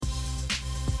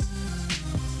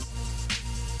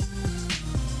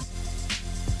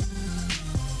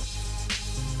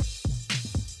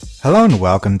Hello and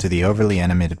welcome to the Overly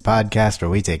Animated Podcast, where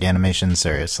we take animation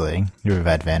seriously. We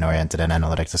provide fan-oriented and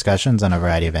analytic discussions on a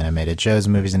variety of animated shows,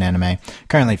 movies, and anime,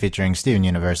 currently featuring Steven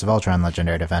Universe of Ultron,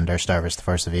 Legendary Defender, Star vs. the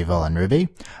Force of Evil, and RWBY.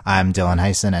 I'm Dylan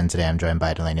Heisen, and today I'm joined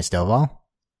by Delaney Stovall.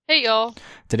 Hey, y'all.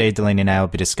 Today, Delaney and I will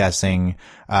be discussing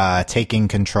Taking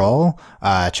Control,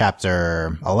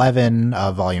 Chapter 11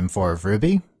 of Volume 4 of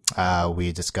RWBY.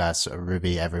 We discuss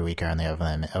RWBY every week here on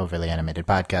the Overly Animated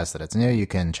Podcast that it's new. You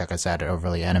can check us out at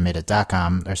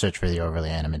overlyanimated.com or search for the Overly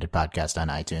Animated Podcast on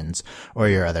iTunes or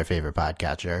your other favorite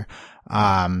podcatcher.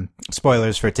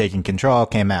 Spoilers for Taking Control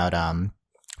came out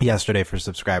yesterday for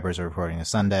subscribers. We're recording a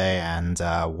Sunday, and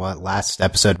last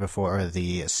episode before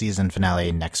the season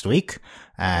finale next week.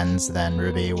 And then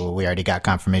RWBY, we already got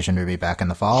confirmation RWBY back in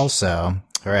the fall, so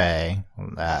hooray.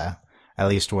 At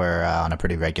least we're on a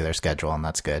pretty regular schedule, and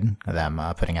that's good. Them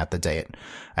putting out the date,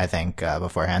 I think,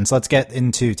 beforehand. So let's get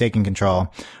into Taking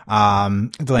Control.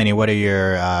 Delaney, what are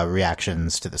your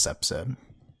reactions to this episode?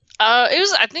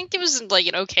 I think it was like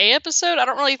an okay episode. I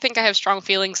don't really think I have strong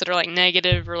feelings that are like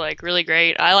negative or like really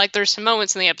great. There's some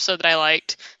moments in the episode that I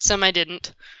liked, some I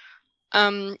didn't.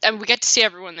 And we get to see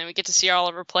everyone then. We get to see all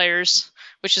of our players,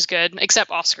 which is good,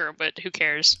 except Oscar, but who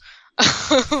cares?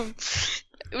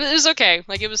 It was okay.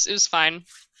 Like it was fine.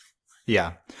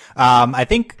 Yeah. I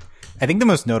think the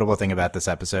most notable thing about this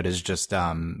episode is just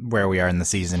where we are in the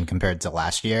season compared to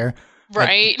last year.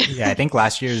 Right. I think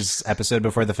last year's episode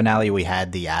before the finale, we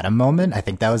had the Adam moment. I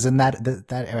think that was in that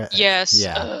era. Yes.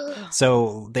 Yeah.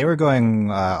 So they were going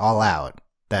all out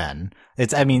then.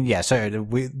 This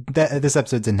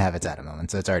episode didn't have its Adam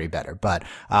moment, so it's already better. But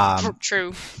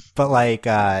true. But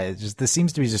this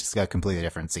seems to be just a completely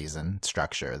different season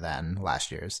structure than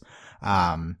last year's.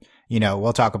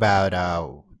 We'll talk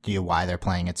about why they're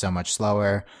playing it so much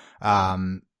slower.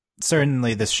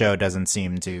 Certainly, this show doesn't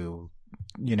seem to.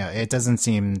 It doesn't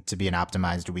seem to be an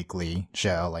optimized weekly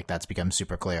show. Like that's become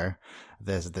super clear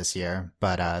this year.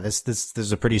 But this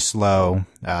is a pretty slow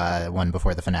one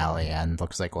before the finale, and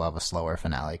looks like we'll have a slower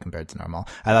finale compared to normal.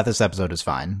 I thought this episode was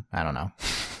fine. I don't know.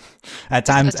 At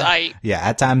times,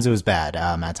 at times it was bad.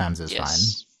 At times it was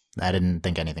fine. I didn't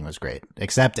think anything was great,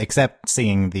 except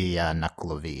seeing the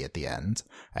Knuckle V at the end.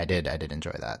 I did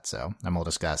enjoy that. So, and we'll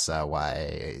discuss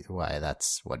why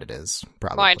that's what it is.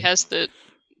 Probably why it has the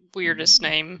weirdest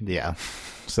name. Yeah.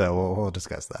 So we'll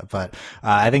discuss that. But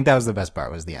I think that was the best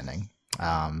part, was the ending.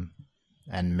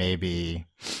 And maybe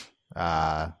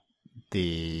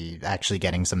the actually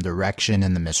getting some direction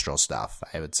in the Mistral stuff,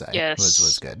 I would say,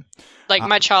 was good. Like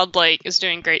my child Blake is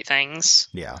doing great things.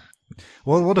 Yeah.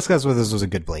 We'll discuss whether this was a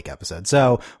good Blake episode.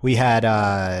 So we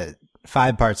had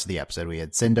 5 parts of the episode. We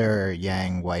had Cinder,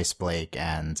 Yang, Weiss, Blake,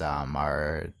 and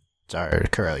our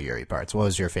Kuro Yuri parts. What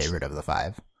was your favorite of the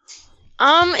 5?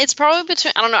 It's probably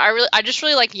between, I don't know, I just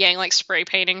really like Yang like spray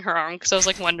painting her arm, because I was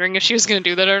like wondering if she was going to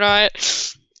do that or not.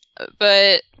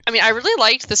 But, I mean, I really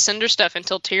liked the Cinder stuff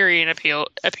until Tyrion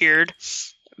appeared.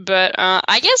 But,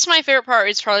 I guess my favorite part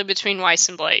is probably between Weiss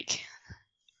and Blake.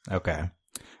 Okay.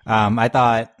 I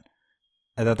thought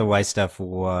the Weiss stuff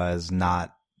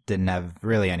didn't have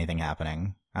really anything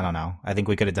happening. I don't know. I think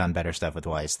we could have done better stuff with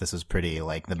Weiss. This was pretty,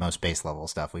 like, the most base level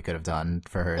stuff we could have done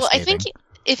for her. Well, escaping. I think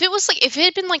if it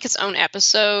had been like its own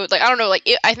episode, like I don't know, like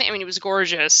it was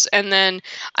gorgeous, and then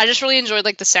I just really enjoyed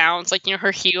like the sounds, like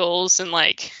her heels and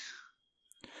like.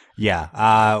 Yeah.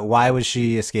 Why was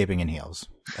she escaping in heels?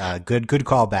 Good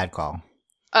call, bad call.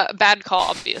 Bad call,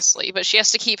 obviously, but she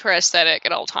has to keep her aesthetic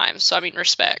at all times. So I mean,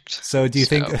 respect. So do you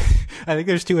think? I think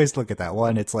there's 2 ways to look at that.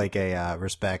 One, it's like a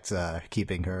respect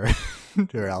keeping her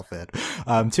her outfit.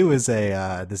 2 is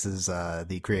this is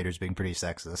the creators being pretty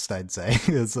sexist. I'd say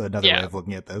is another way of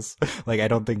looking at this. Like I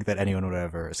don't think that anyone would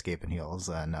ever escape in heels,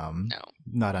 and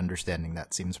not understanding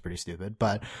that seems pretty stupid.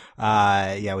 But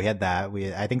we had that.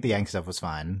 I think the Yang stuff was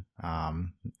fine.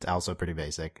 Also pretty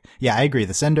basic. Yeah, I agree.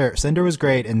 The Cinder was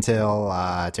great until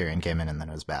Tyrion came in, and then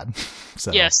it was bad.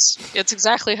 So yes, it's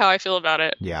exactly how I feel about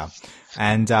it. Yeah,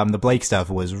 and the Blake stuff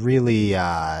was really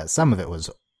some of it was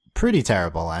pretty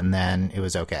terrible, and then it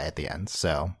was okay at the end.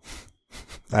 So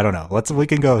I don't know. We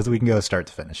can go start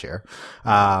to finish here.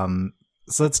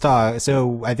 So let's talk.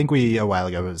 So I think we a while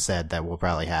ago said that we'll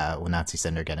not see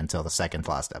Cinder again until the second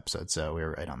to last episode. So we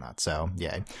were right on that. So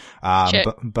yeah.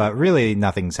 But really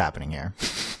nothing's happening here.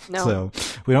 No. So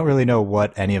we don't really know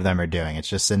what any of them are doing. It's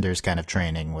just Cinder's kind of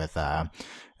training with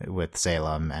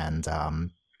Salem, and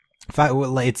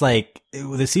it's like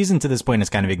the season to this point has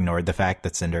kind of ignored the fact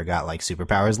that Cinder got like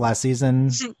superpowers last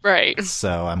season. Right.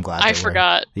 So I'm glad. I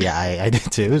forgot. Yeah, I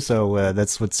did too. So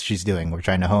that's what she's doing. We're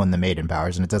trying to hone the maiden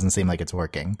powers, and it doesn't seem like it's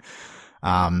working.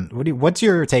 What's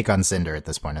your take on Cinder at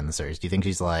this point in the series? Do you think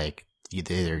she's like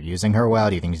either using her well?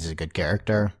 Do you think she's a good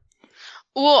character?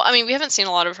 Well, I mean, we haven't seen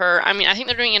a lot of her. I mean, I think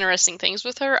they're doing interesting things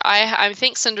with her. I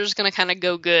think Cinder's going to kind of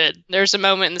go good. There's a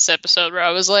moment in this episode where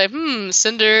I was like,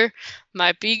 Cinder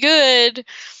might be good.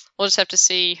 We'll just have to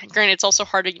see. Granted, it's also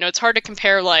hard to, it's hard to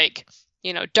compare, like,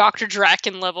 Dr.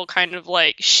 Draken level kind of,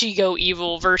 like, she-go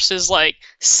evil versus, like,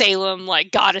 Salem,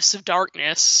 like, goddess of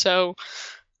darkness. So,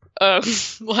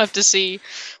 we'll have to see.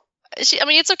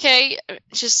 It's okay.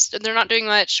 Just they're not doing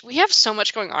much. We have so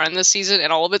much going on in this season,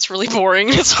 and all of it's really boring.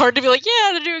 It's hard to be like,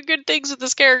 yeah, they're doing good things with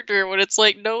this character when it's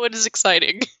like, no one is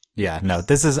exciting. Yeah, no,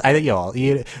 this is, I think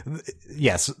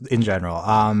yes, in general.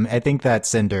 I think that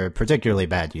Cinder, particularly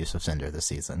bad use of Cinder this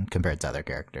season compared to other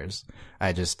characters.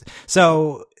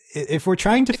 So if we're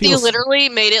trying to feel, you literally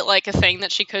made it like a thing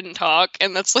that she couldn't talk,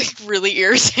 and that's like really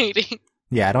irritating.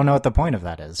 Yeah, I don't know what the point of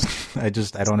that is. I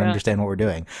don't understand what we're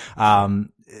doing.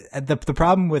 The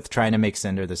problem with trying to make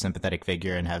Cinder the sympathetic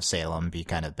figure and have Salem be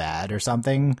kind of bad or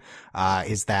something,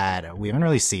 is that we haven't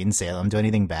really seen Salem do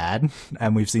anything bad,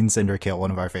 and we've seen Cinder kill one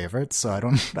of our favorites. So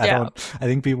I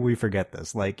think we forget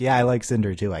this. Like, yeah, I like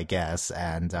Cinder too, I guess,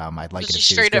 and I'd like it if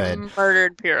she was good. Straight up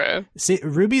murdered Pyrrho. See,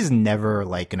 Ruby's never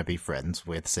like gonna be friends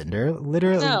with Cinder.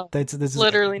 Literally, no.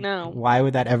 Literally no. Why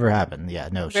would that ever happen? Yeah,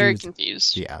 no, very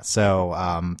confused. Yeah,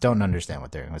 so don't understand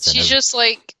what they're doing with Cinder. She's just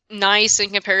like nice in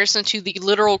comparison to the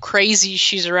literal crazy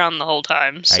she's around the whole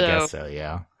time. So. I guess so,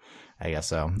 yeah. I guess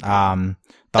so. In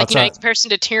comparison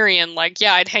to Tyrion, like,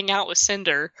 yeah, I'd hang out with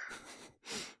Cinder.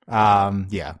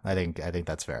 Yeah, I think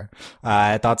that's fair.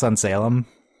 Thoughts on Salem?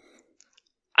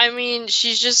 I mean,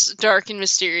 she's just dark and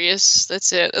mysterious.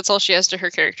 That's it. That's all she has to her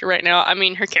character right now. I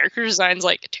mean, her character design's,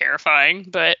 like, terrifying,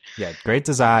 but... Yeah, great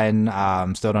design.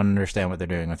 Still don't understand what they're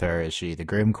doing with her. Is she the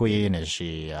Grim Queen? Is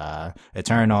she,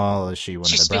 eternal? Is she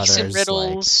one of the brothers? She speaks in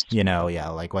riddles.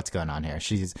 Like, like, what's going on here?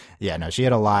 She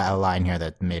had a line here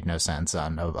that made no sense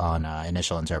on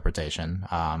initial interpretation.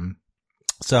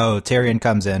 So Tyrion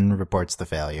comes in, reports the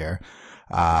failure.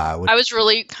 I was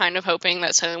really kind of hoping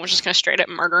that Salem was just going to straight up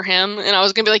murder him, and I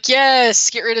was going to be like, yes,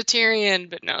 get rid of Tyrion,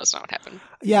 but no, that's not what happened.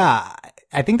 Yeah,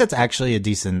 I think that's actually a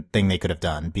decent thing they could have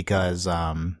done, because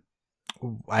Salem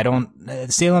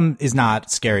is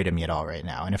not scary to me at all right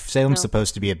now, and if Salem's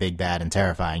supposed to be a big bad and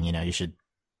terrifying, you should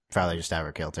probably just have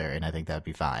her kill Tyrion. I think that'd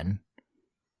be fine.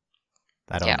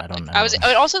 I don't know. I was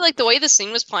also like the way the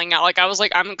scene was playing out, like I was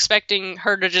like, I'm expecting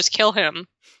her to just kill him.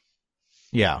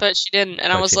 Yeah. But she didn't,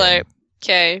 and I was like,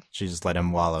 okay. She just let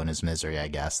him wallow in his misery, I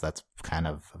guess. That's kind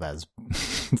of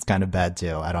it's kind of bad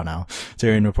too. I don't know.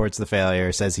 Tyrion reports the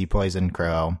failure, says he poisoned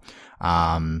Crow.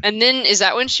 And then is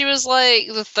that when she was like,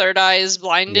 the third eye is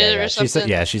blinded or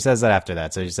something? She says that after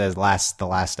that. So she says the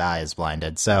last eye is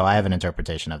blinded. So I have an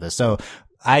interpretation of this. So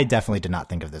I definitely did not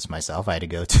think of this myself. I had to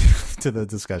go to the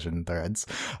discussion threads.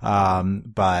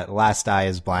 But last eye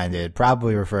is blinded,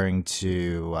 probably referring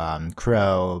to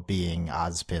Crow being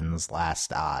Ozpin's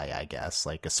last eye, I guess,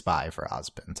 like a spy for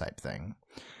Ozpin type thing.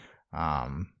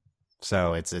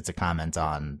 So it's a comment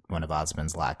on one of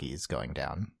Ozpin's lackeys going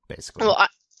down, basically. Well,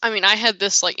 I mean, I had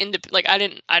this like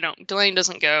Delaney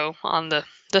doesn't go on the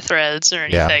threads or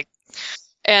anything. Yeah.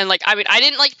 And like, I mean,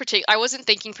 I wasn't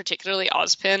thinking particularly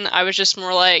Ozpin. I was just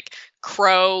more like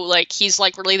Crow, like he's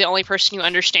like really the only person who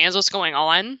understands what's going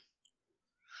on.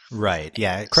 Right.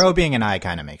 Yeah. Crow being an eye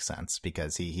kind of makes sense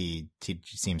because he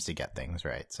seems to get things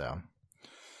right. So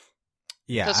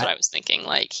yeah, that's what I was thinking.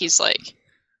 Like he's like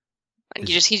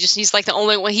he's like the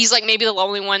only one. He's like maybe the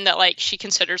only one that like she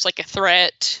considers like a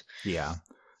threat. Yeah.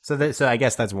 So I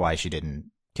guess that's why she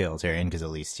didn't kill Tyrion, because at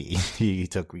least we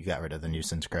got rid of the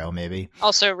nuisance Crow, maybe.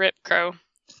 Also rip Crow,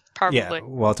 probably. Yeah,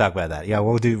 we'll talk about that. Yeah,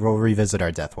 we'll revisit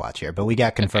our Death Watch here, but we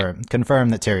got confirmed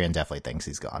that Tyrion definitely thinks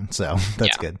he's gone, so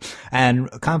that's good.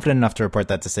 And confident enough to report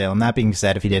that to Salem. That being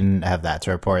said, if he didn't have that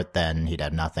to report, then he'd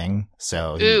have nothing.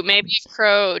 So maybe if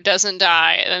Crow doesn't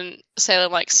die, then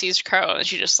Salem like sees Crow and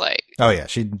she just like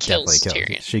she'd definitely kill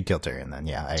Tyrion. She'd kill Tyrion then.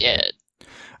 Yeah,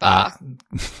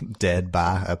 Dead.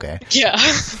 Okay. Yeah.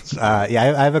 I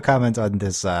have a comment on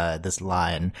this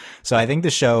line. So I think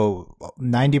the show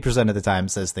 90% of the time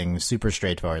says things super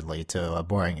straightforwardly to a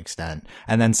boring extent,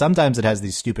 and then sometimes it has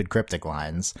these stupid cryptic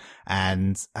lines,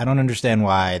 and I don't understand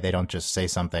why they don't just say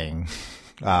something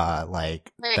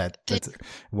like that.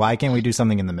 Why can't we do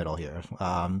something in the middle here?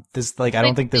 I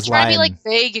don't think this line. They try to be like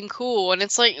vague and cool, and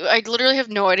it's like I literally have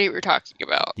no idea what you're talking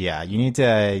about. Yeah, you need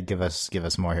to give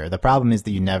us more here. The problem is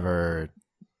that you never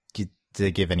get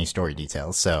to give any story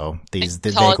details, so the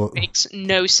vague makes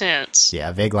no sense.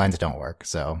 Yeah, vague lines don't work,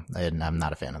 so I'm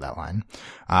not a fan of that line.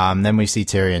 Then we see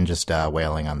Tyrion just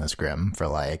wailing on this Grim for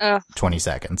like 20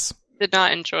 seconds. Did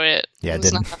not enjoy it. Yeah, It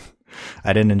was didn't. not-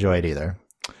 I didn't enjoy it either.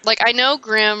 Like, I know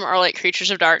Grimm are like creatures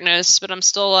of darkness, but I'm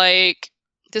still like,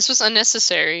 this was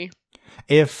unnecessary.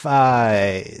 If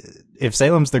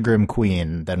Salem's the Grim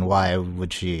Queen, then why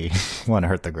would she want to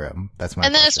hurt the Grim? That's my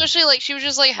And then question. especially like she was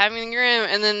just like having the Grimm,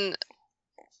 and then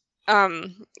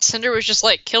Cinder was just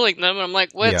like killing them. And I'm like,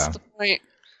 what's Yeah. the point?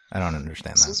 I don't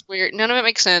understand This that. is weird. None of it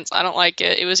makes sense. I don't like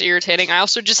it. It was irritating. I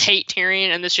also just hate Tyrion,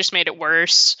 and this just made it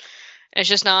worse. It's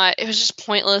just not. It was just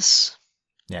pointless.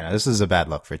 Yeah, no, this is a bad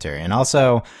look for Tyrion.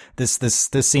 Also, this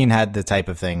scene had the type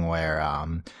of thing where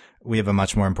we have a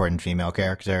much more important female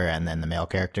character, and then the male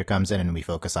character comes in, and we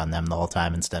focus on them the whole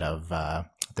time instead of the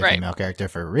Right. female character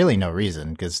for really no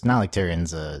reason. Because it's not like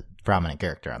Tyrion's a prominent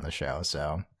character on the show,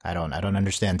 so I don't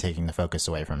understand taking the focus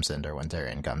away from Cinder when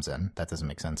Tyrion comes in. That doesn't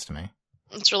make sense to me.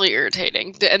 It's really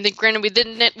irritating. And then, granted,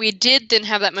 we did then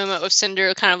have that moment of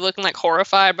Cinder kind of looking like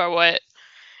horrified by what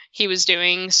he was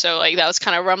doing. So like that was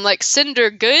kind of where I'm like, Cinder,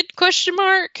 good? Question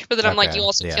mark. But then I'm like, Okay, you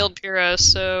also yeah. killed Pyrrha,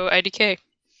 so IDK.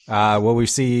 Will we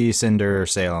see Cinder,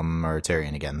 Salem, or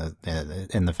Tyrion again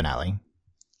in the finale?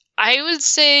 I would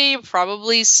say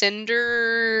probably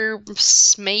Cinder,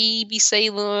 maybe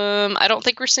Salem. I don't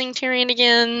think we're seeing Tyrion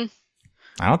again.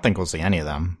 I don't think we'll see any of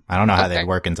them. I don't know how Okay. they'd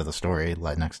work into the story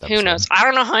next episode. Who knows? I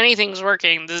don't know how anything's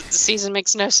working. The season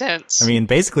makes no sense. I mean,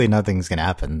 basically nothing's gonna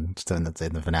happen in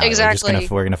the finale. Exactly.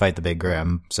 We're gonna fight the big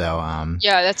Grim. So,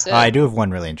 yeah, that's it. I do have one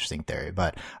really interesting theory,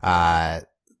 but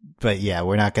yeah,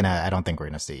 we're not gonna. I don't think we're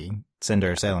gonna see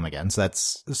Cinder or Salem again.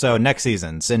 So next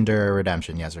season, Cinder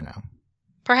redemption, yes or no?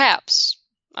 Perhaps.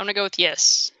 I'm gonna go with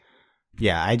yes.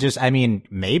 Yeah, I mean,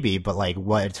 maybe, but like,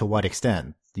 to what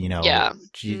extent? You know, Yeah.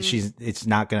 she's. It's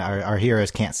not gonna. Our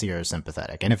heroes can't see her as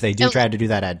sympathetic, and if they do And- try to do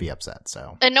that, I'd be upset.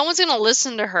 So. And no one's gonna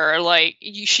listen to her. Like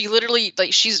she literally,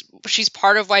 like she's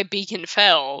part of why Beacon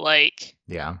fell. Like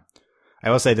Yeah. I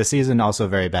will say the season also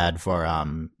very bad for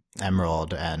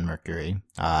Emerald and Mercury.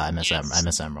 I miss Yes. I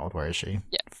miss Emerald. Where is she?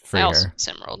 Yeah, Free I her. also miss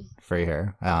Emerald. Free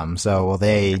her. So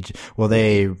will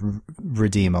they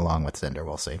redeem along with Cinder?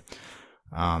 We'll see.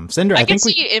 Cinder, I I can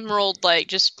think see Emerald like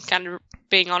just kind of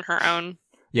being on her own.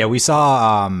 yeah, we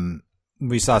saw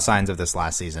signs of this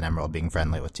last season. Emerald being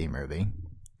friendly with Team Ruby.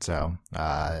 So,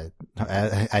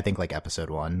 I think like episode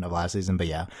 1 of last season, but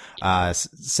yeah,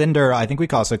 Cinder, I think we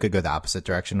also could go the opposite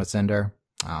direction with Cinder.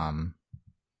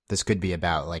 This could be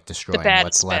about like destroying bad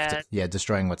what's is left. bad. Yeah,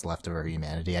 destroying what's left of her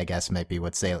humanity, I guess might be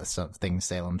what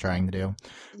Salem trying to do.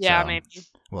 Yeah, So, maybe.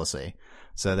 We'll see.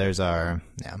 So there's our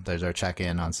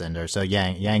check-in on Cinder. So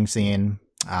Yang scene,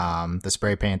 the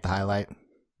spray paint, the highlight.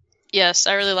 Yes,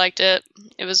 I really liked it.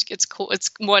 It's cool.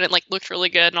 It's one, it like looked really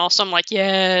good, and also I'm like,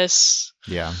 yes.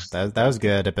 Yeah, that was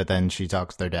good. But then she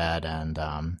talks to their dad, and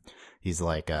he's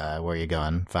like, "Where are you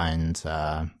going? Find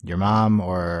your mom,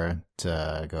 or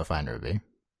to go find Ruby?"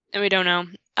 And we don't know.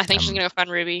 I think she's gonna go find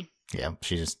Ruby. Yeah,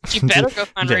 she just She better go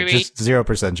find yeah, Ruby. just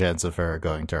 0% chance of her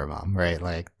going to her mom, right?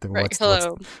 Like, Right.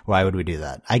 Hello. why would we do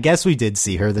that? I guess we did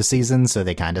see her this season, so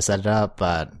they kind of set it up.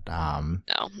 But No,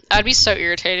 I'd be so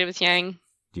irritated with Yang.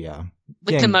 yeah,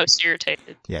 Like the most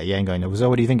irritated. Yeah, Yang going to. So,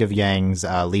 what do you think of Yang's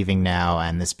leaving now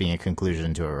and this being a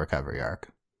conclusion to a recovery arc?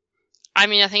 I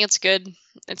mean, I think it's good.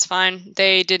 It's fine.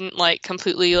 They didn't like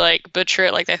completely like butcher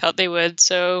it like they thought they would.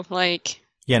 So like,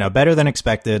 Yeah, no, better than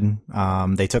expected.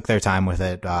 They took their time with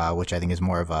it, which I think is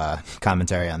more of a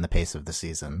commentary on the pace of the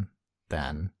season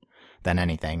than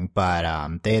anything.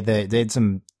 But they did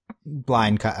some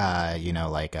blind,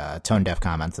 tone deaf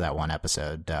comments to that one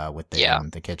episode with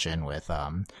the kitchen with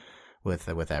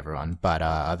everyone. But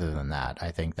other than that,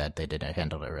 I think that they did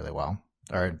handle it really well,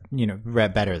 or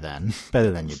better than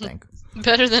you'd think.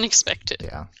 better than expected.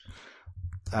 Yeah.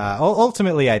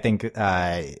 Ultimately, I think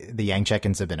the Yang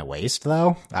check-ins have been a waste,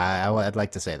 though. I'd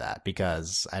like to say that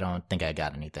because I don't think I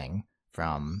got anything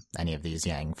from any of these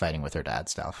Yang fighting with her dad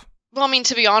stuff. Well, I mean,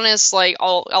 to be honest, like a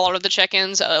lot of the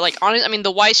check-ins,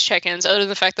 the Weiss check-ins, other than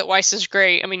the fact that Weiss is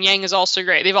great, I mean, Yang is also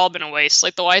great. They've all been a waste.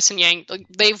 Like the Weiss and Yang, like,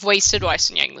 they've wasted Weiss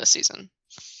and Yang this season.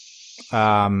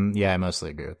 Yeah, I mostly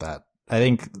agree with that. I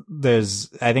think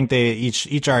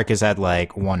each arc has had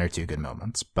like one or two good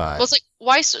moments, but Well, it's like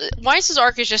Weiss's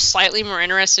arc is just slightly more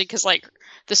interesting because like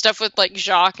the stuff with like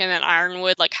Jacques and then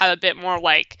Ironwood like have a bit more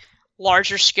like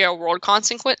larger scale world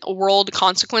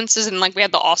consequences, and like we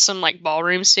had the awesome like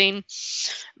ballroom scene.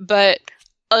 But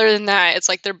other than that, it's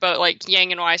like they're both like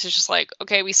Yang and Weiss is just like,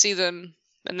 okay, we see them,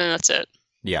 and then that's it.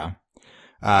 yeah,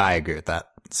 I agree with that.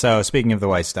 So speaking of the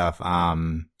Weiss stuff,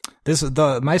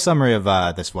 My summary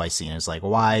of this Weiss scene is like,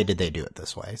 why did they do it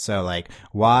this way? So like,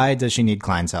 why does she need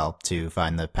Klein's help to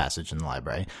find the passage in the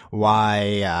library?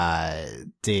 Why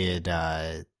did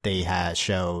they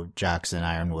show Jax and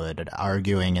Ironwood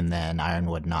arguing and then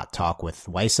Ironwood not talk with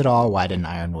Weiss at all? Why didn't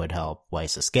Ironwood help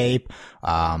Weiss escape?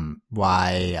 Why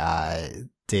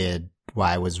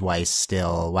was Weiss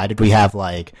still? Why did we have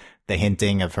like the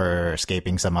hinting of her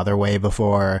escaping some other way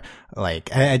before?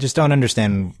 Like, I just don't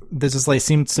understand. This is like,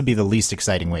 seems to be the least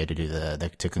exciting way to do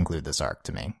to conclude this arc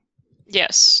to me.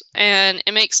 Yes, and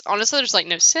it makes, honestly, there's like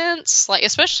no sense. Like,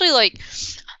 especially like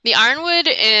the Ironwood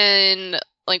and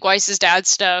like Weiss's dad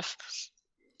stuff.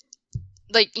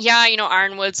 Like, yeah, you know,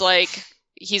 Ironwood's like,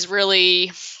 he's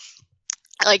really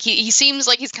like, he seems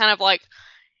like he's kind of like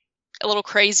a little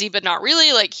crazy, but not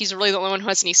really. Like, he's really the only one who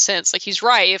has any sense. Like, he's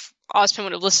right. If Ozpin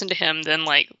would have listened to him, then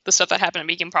like the stuff that happened to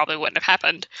Beacon probably wouldn't have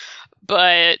happened.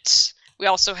 But we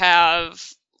also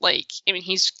have like, I mean,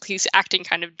 he's acting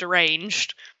kind of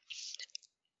deranged.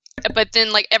 But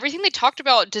then like everything they talked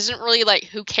about doesn't really, like,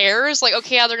 who cares? Like,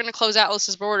 okay, yeah, they're gonna close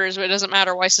Atlas's borders, but it doesn't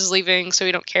matter. Weiss is leaving, so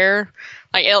we don't care.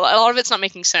 Like, a lot of it's not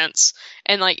making sense.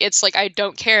 And like, it's like, I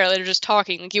don't care. They're just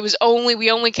talking. Like, we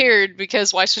only cared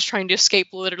because Weiss was trying to escape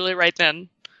literally right then.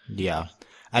 Yeah.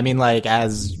 I mean, like,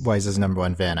 as Weiss's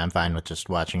 #1 fan, I'm fine with just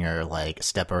watching her, like,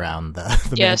 step around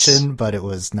the mansion, but it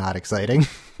was not exciting,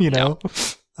 you know? No.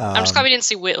 I'm just glad we didn't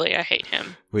see Whitley. I hate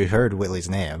him. We heard Whitley's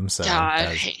name, so... God,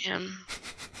 I hate him.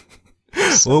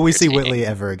 Will we see Whitley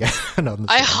ever again on the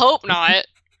show? I hope not.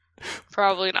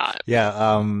 Probably not.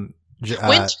 Yeah,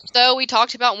 Winter, though, we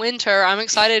talked about Winter. I'm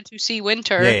excited to see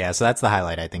Winter. Yeah, so that's the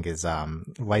highlight, I think, is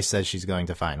Weiss says she's going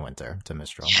to find Winter to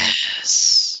Mistral.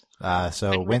 Yes.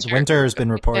 So Winter has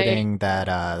been reporting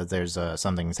that there's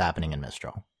something's happening in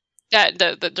Mistral. That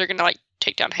they're going to, like,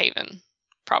 take down Haven,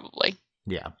 probably.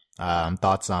 Yeah.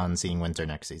 Thoughts on seeing Winter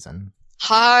next season?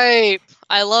 Hype!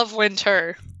 I love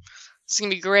Winter. It's going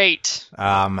to be great.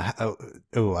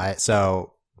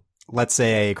 So let's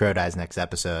say Crow dies next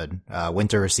episode.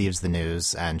 Winter receives the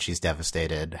news and she's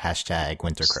devastated. #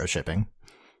 Winter Crow shipping.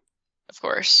 Of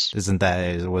course. Isn't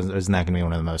that going to be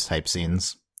one of the most hype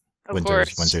scenes? Of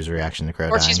course. Winter's reaction to Crow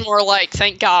dying. Or she's more like,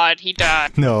 thank God he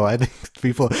died. No, I think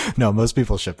most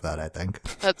people ship that, I think.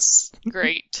 That's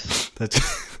great.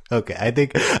 That's okay. I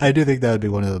do think that would be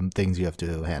one of the things you have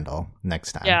to handle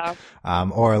next time. Yeah.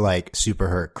 Or like super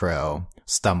hurt Crow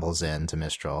stumbles into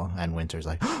Mistral and Winter's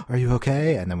like, oh, are you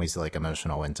okay? And then we see like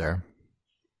emotional Winter.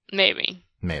 Maybe.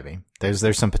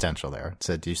 There's some potential there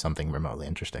to do something remotely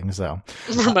interesting. So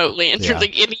remotely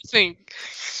interesting, anything.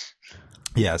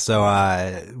 Yeah, so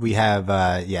we have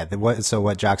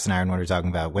what Jax and Ironwood are talking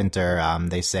about Winter.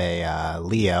 They say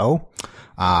Leo,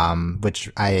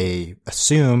 which I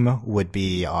assume would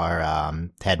be our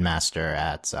headmaster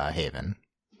at Haven.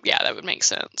 Yeah, that would make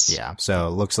sense. Yeah, so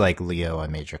it looks like Leo a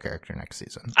major character next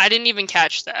season. I didn't even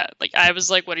catch that. Like, I was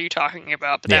like, what are you talking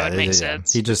about? But that would make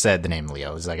sense. He just said the name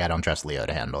Leo. He's like, I don't trust Leo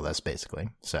to handle this, basically.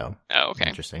 So, okay.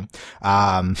 Interesting.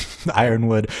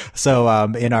 Ironwood. So,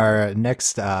 in our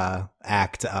next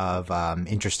act of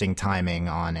interesting timing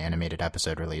on animated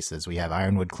episode releases, we have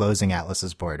Ironwood closing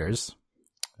Atlas's borders.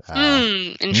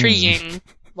 Intriguing.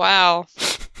 Wow.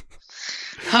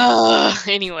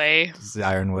 Anyway.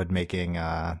 Ironwood making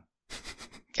God.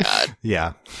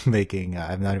 Yeah, making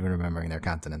I'm not even remembering their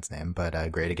continent's name,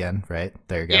 but Great Again, right?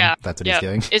 There you go. Yeah, that's what he's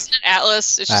doing. Isn't it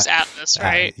Atlas? It's just Atlas,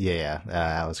 right?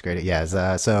 Atlas Great. Yes.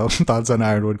 So thoughts on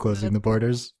Ironwood closing the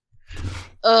borders?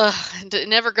 It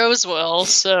never goes well.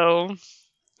 So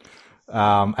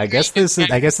I guess this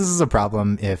is a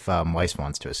problem if Weiss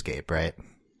wants to escape, right?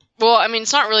 Well, I mean,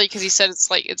 it's not really, because he said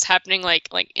it's happening like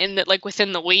in the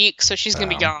within the week, so she's gonna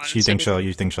be gone. You think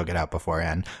she'll get out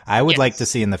beforehand? I would like to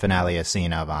see in the finale a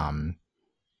scene of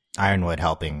Ironwood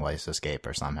helping Weiss escape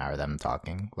or somehow, or them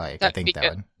talking. Like, I think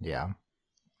that would, yeah.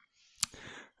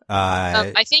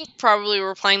 I think probably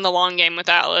we're playing the long game with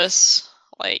Atlas.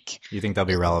 Like, you think they'll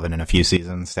be relevant in a few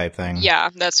seasons, type thing? Yeah,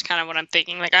 that's kind of what I'm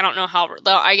thinking. Like, I don't know how.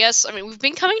 Though I guess, I mean, we've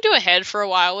been coming to a head for a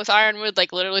while with Ironwood,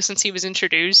 like literally since he was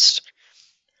introduced.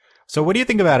 So what do you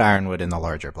think about Ironwood in the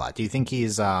larger plot? Do you think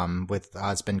he's, with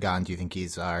Ozpin gone, do you think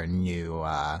he's our new,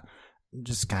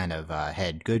 just kind of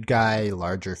head good guy,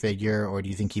 larger figure, or do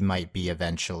you think he might be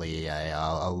eventually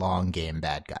a long game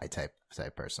bad guy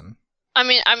type person? I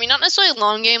mean, not necessarily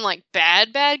long game, like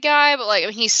bad guy, but like, I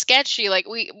mean, he's sketchy. Like,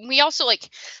 we also, like,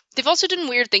 they've also done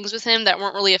weird things with him that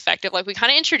weren't really effective. Like, we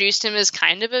kind of introduced him as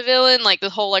kind of a villain, like the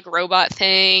whole, like, robot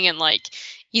thing, and like,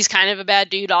 he's kind of a bad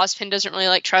dude. Ozpin doesn't really,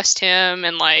 like, trust him,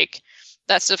 and like,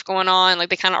 that stuff going on. Like,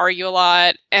 they kind of argue a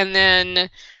lot. And then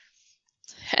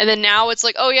And then now it's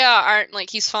like, oh yeah, aren't like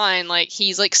he's fine, like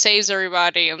he's like saves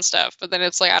everybody and stuff. But then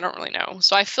it's like I don't really know.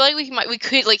 So I feel like we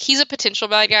could like he's a potential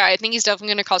bad guy. I think he's definitely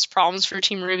going to cause problems for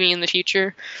Team RWBY in the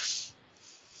future.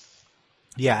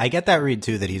 Yeah, I get that read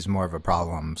too, that he's more of a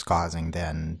problems causing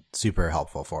than super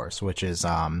helpful force, which is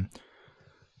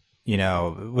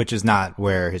which is not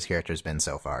where his character's been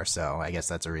so far. So I guess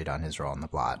that's a read on his role in the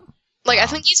plot. Like, I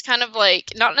think he's kind of,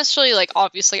 like, not necessarily, like,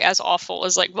 obviously as awful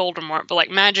as, like, Voldemort, but,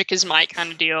 like, magic is might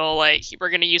kind of deal. Like,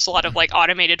 we're going to use a lot of, like,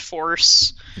 automated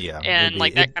force. Yeah. And,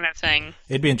 like, that kind of thing.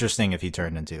 It'd be interesting if he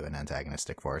turned into an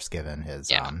antagonistic force, given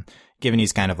his, given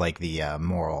he's kind of, like, the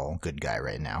moral good guy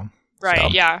right now. Right, so,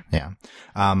 yeah. Yeah.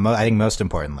 I think most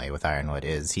importantly with Ironwood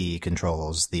is he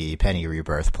controls the Penny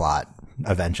rebirth plot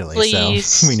eventually. Please.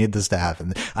 So we need this to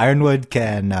happen. Ironwood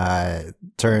can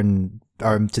turn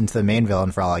into the main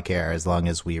villain for all I care, as long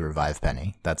as we revive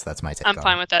Penny. That's my take. I'm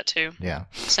fine with that too. Yeah.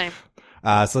 Same.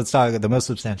 So let's talk. The most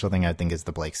substantial thing I think is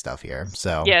the Blake stuff here.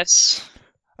 So yes.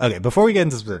 Okay. Before we get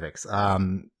into specifics,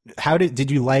 how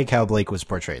did you like how Blake was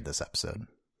portrayed this episode?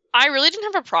 I really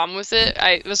didn't have a problem with it.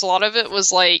 A lot of it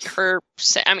was like her.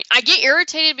 I mean, I get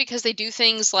irritated because they do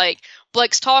things like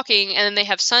Blake's talking and then they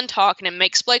have Sun talk and it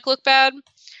makes Blake look bad,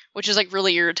 which is like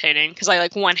really irritating because I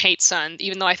like hate Sun,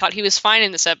 even though I thought he was fine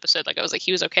in this episode. Like I was like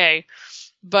he was okay,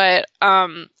 but I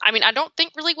mean I don't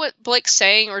think really what Blake's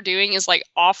saying or doing is like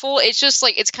awful. It's just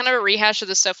like it's kind of a rehash of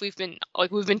the stuff we've been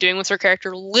doing with her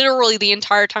character literally the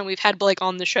entire time we've had Blake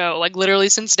on the show. Like literally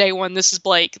since day one, this is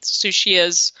Blake. This is who she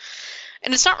is.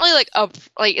 And it's not really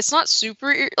it's not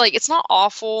super, like, it's not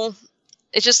awful.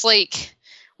 It's just like,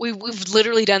 we've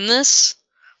literally done this.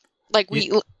 Like,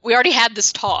 we already had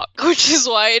this talk, which is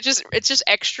why it's just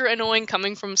extra annoying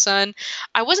coming from Sun.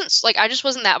 I just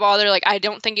wasn't that bothered. Like, I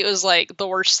don't think it was, like, the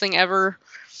worst thing ever.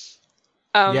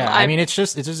 I mean, it's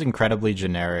just incredibly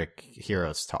generic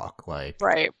heroes talk. Like,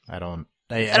 right. I don't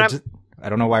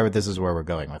know why this is where we're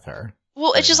going with her.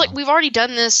 Well, it's just like we've already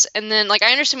done this, and then like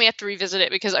I understand we have to revisit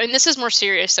it because I mean this is more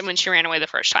serious than when she ran away the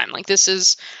first time. Like this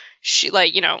is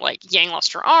like Yang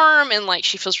lost her arm, and like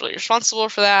she feels really responsible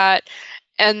for that.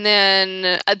 And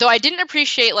then though I didn't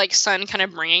appreciate like Sun kind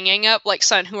of bringing Yang up, like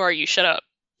Sun, who are you? Shut up,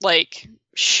 like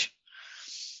shh.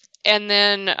 And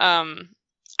then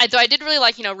I did really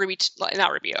like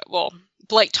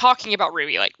Blake talking about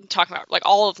RWBY, like talking about like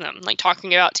all of them, like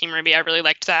talking about Team RWBY. I really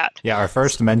liked that. Yeah, our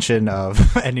first mention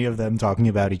of any of them talking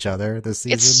about each other this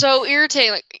season. It's so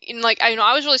irritating.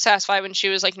 I was really satisfied when she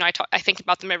was like, I think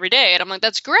about them every day, and I'm like,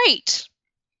 that's great.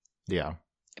 Yeah,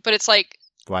 but it's like,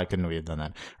 why couldn't we have done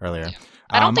that earlier? Yeah.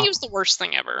 I don't think it was the worst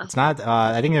thing ever. It's not.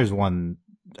 I think there's one.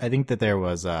 I think that there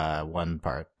was one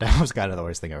part that was kind of the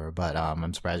worst thing ever, but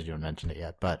I'm surprised you haven't mentioned it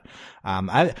yet. But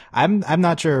I'm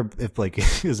not sure if Blake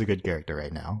is a good character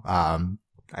right now.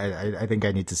 I think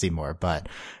I need to see more, but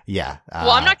yeah.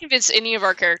 Well, I'm not convinced any of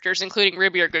our characters, including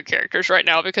RWBY, are good characters right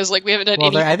now because like we haven't done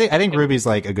any. I think RWBY's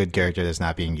like a good character that's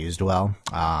not being used well.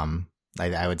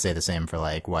 I would say the same for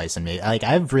like Weiss and me. Like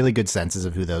I have really good senses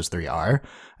of who those three are.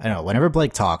 I don't know. Whenever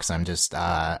Blake talks, I'm just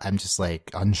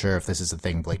like unsure if this is the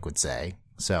thing Blake would say.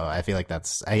 So I feel like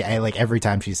I like every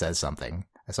time she says something.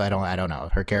 So I don't know.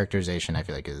 Her characterization I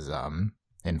feel like is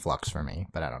in flux for me,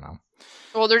 but I don't know.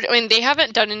 Well, they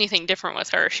haven't done anything different with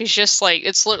her. She's just like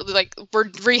it's literally like we're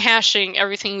rehashing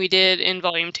everything we did in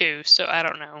Volume 2. So I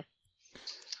don't know.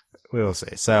 We will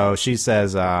see. So she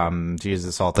says she is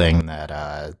assaulting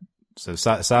that so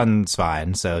Sun's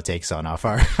fine, so take Sun off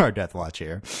our Death Watch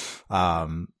here.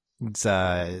 It's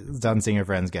done seeing her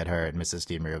friends get hurt, Mrs.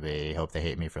 Team RWBY, hope they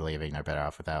hate me for leaving, they're better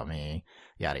off without me,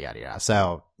 yada yada yada.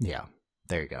 So yeah,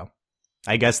 there you go.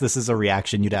 I guess this is a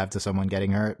reaction you'd have to someone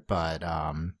getting hurt, but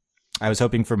I was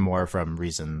hoping for more from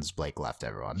reasons Blake left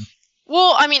everyone.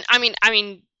 Well, I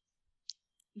mean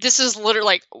this is literally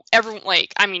like everyone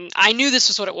I knew this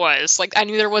was what it was. Like I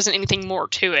knew there wasn't anything more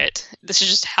to it. This is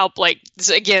just how Blake this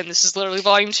is literally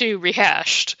Volume 2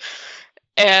 rehashed.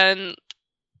 And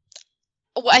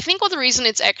I think the reason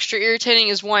it's extra irritating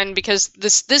is one, because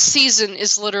this season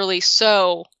is literally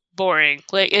so boring.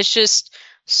 Like it's just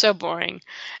so boring,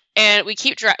 and we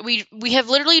keep we have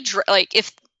literally like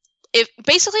if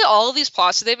basically all of these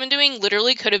plots that they've been doing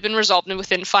literally could have been resolved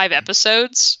within 5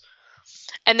 episodes,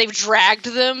 and they've dragged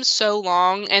them so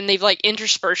long, and they've like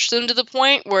interspersed them to the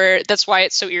point where that's why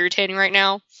it's so irritating right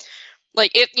now.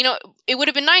 Like, it would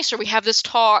have been nicer. We have this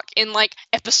talk in, like,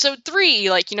 episode 3,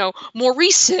 like, more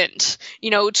recent,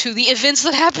 to the events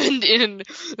that happened in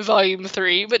Volume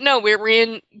 3. But no, we're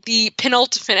in the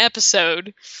penultimate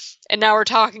episode, and now we're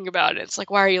talking about it. It's like,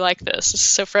 why are you like this? This is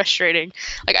so frustrating.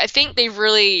 Like, I think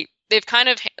they've kind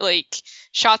of, like,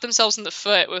 shot themselves in the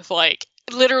foot with, like,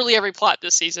 literally every plot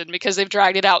this season because they've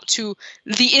dragged it out to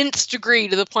the nth degree,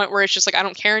 to the point where it's just like, I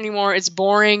don't care anymore. It's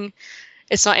boring.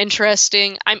 It's not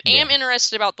interesting. I am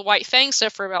interested about the White Fang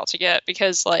stuff we're about to get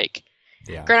because, like,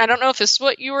 Grant, I don't know if this is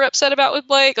what you were upset about with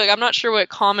Blake. Like, I'm not sure what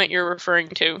comment you're referring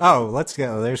to. Oh, let's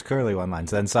go. There's clearly one line.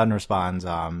 So then Sun responds, you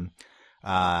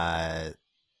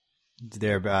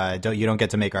don't get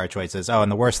to make our choices. Oh,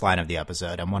 and the worst line of the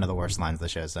episode, and one of the worst lines the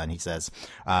show's done, he says,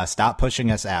 stop pushing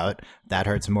us out. That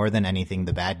hurts more than anything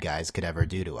the bad guys could ever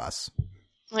do to us.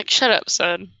 Like, shut up,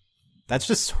 Sun. That's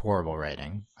just horrible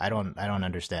writing. I don't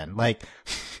understand. Like,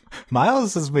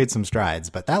 Miles has made some strides,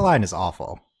 but that line is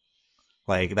awful.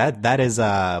 Like, that is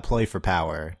a ploy for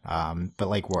power, but,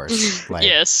 like, worse. Like,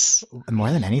 yes. More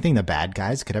than anything the bad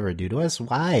guys could ever do to us?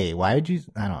 Why? Why would you?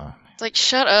 I don't know. Like,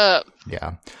 shut up.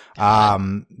 Yeah.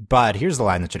 But here's the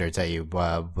line that should tell you.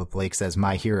 Blake says,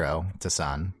 my hero to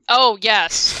Sun. Oh,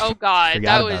 yes. Oh, God.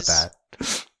 Forgot about that.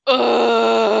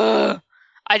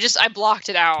 I blocked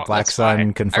it out. Black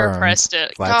Sun confirmed. I repressed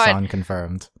it. Black Sun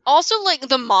confirmed. Also, like,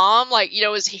 the mom, like, you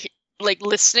know, is like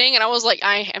listening, and I was like,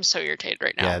 I am so irritated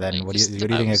right now. Yeah, then like, what do you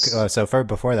think? So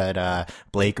before that,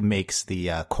 Blake makes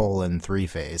the colon 3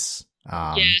 face.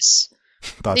 Yes.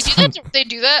 They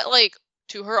do that, like,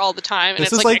 to her all the time. And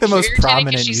this it's is like the most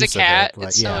prominent she's use a cat. of it.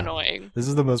 It's so annoying. This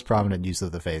is the most prominent use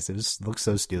of the face. It just looks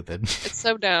so stupid. It's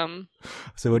so dumb.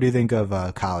 So what do you think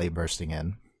of Kali bursting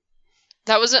in?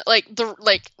 That wasn't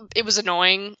it was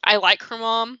annoying. I like her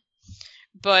mom,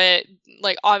 but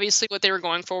like obviously what they were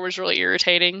going for was really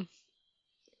irritating.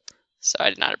 So I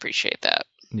did not appreciate that.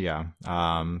 Yeah.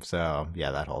 So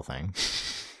yeah, that whole thing.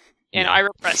 And I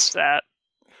repressed that.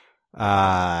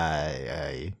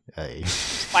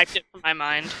 Wiped it from my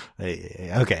mind.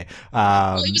 Okay.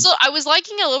 I was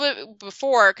liking it a little bit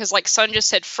before because like Sun just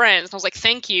said friends, and I was like,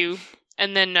 thank you,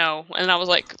 and then no, and I was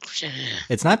like,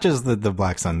 it's not just the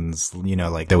Black Suns, you know,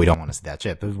 like that we don't want to see that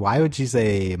ship. But why would she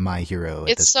say my hero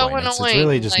at this so point? Annoying. It's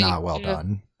really just like, not well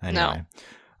done. Anyway, no.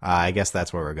 I guess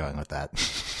that's where we're going with that.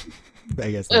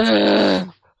 I guess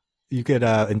you could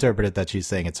interpret it that she's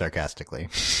saying it sarcastically.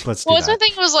 Let's do that. Well, the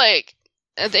thing was like.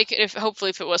 They could, if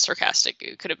it was sarcastic,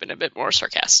 it could have been a bit more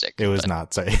sarcastic. It was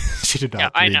not. Sorry, she did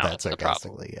not read that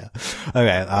sarcastically. Yeah.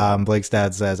 Okay. Blake's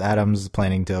dad says Adam's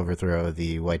planning to overthrow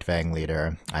the White Fang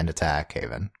leader and attack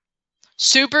Haven.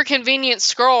 Super convenient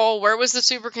scroll. Where was the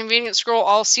super convenient scroll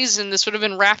all season? This would have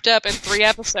been wrapped up in 3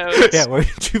 episodes. Yeah. Where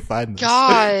did you find this?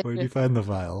 God. Where did you find the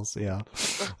files? Yeah.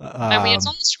 I mean, it's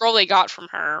on the scroll they got from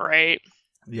her, right?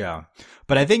 Yeah.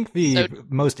 But I think the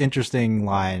most interesting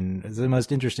line is the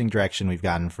most interesting direction we've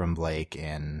gotten from Blake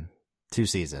in 2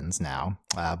 seasons now.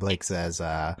 Blake says,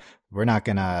 we're not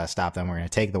going to stop them. We're going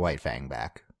to take the White Fang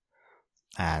back.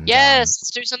 And yes,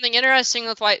 let's do something interesting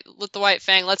with the White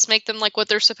Fang. Let's make them like what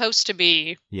they're supposed to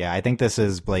be. Yeah, I think this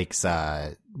is Blake's,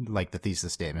 like the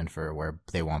thesis statement for where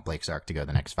they want Blake's arc to go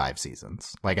the next 5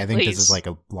 seasons. Like, I think this is like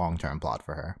a long-term plot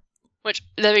for her. Which,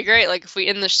 that'd be great, like, if we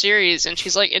end the series and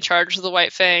she's, like, in charge of the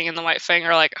White Fang and the White Fang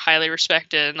are, like, highly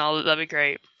respected and all that, that'd be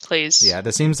great. Please. Yeah,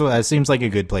 that seems like a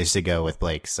good place to go with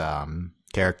Blake's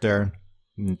character.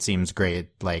 It seems great.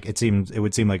 Like, it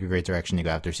would seem like a great direction to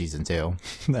go after season 2.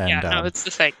 And, yeah, no, it's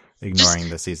the thing. Ignoring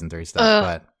the season 3 stuff,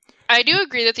 but... I do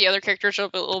agree that the other characters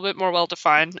are a little bit more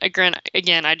well-defined. Again,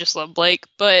 I just love Blake,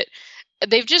 but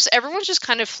everyone's just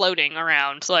kind of floating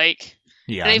around, like...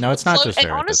 Yeah, no, it's not just her.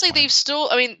 And honestly,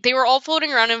 they were all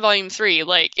floating around in Volume 3.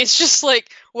 Like, it's just like,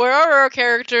 where are our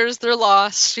characters? They're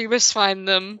lost. We must find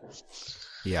them.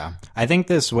 Yeah. I think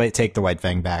this Take the White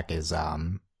Fang back is, I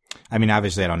mean,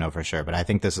 obviously I don't know for sure, but I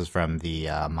think this is from the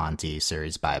Monty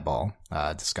series Bible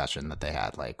discussion that they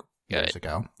had, like, years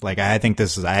ago. Like, I think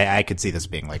this is, I could see this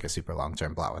being, like, a super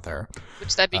long-term plot with her.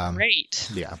 Which, that'd be great.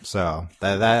 Yeah, so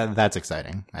that's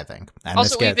exciting, I think. And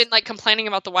also, we've been, like, complaining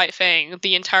about the White Fang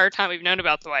the entire time we've known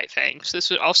about the White Fang, so this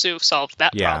would also have solved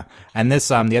that problem. And this,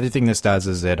 the other thing this does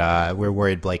is we're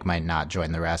worried Blake might not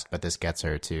join the rest, but this gets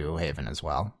her to Haven as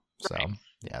well. So,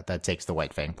 yeah, that takes the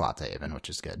White Fang plot to Haven, which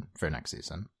is good for next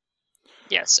season.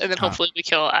 Yes, and then hopefully we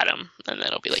kill Adam, and then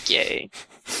it'll be like, yay.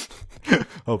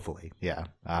 Hopefully, yeah.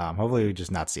 Hopefully we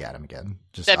just not see Adam again.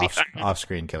 Just That'd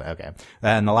off-screen kill. Okay.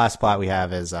 And the last plot we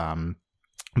have is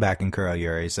back in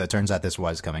Kuroyuri. So it turns out this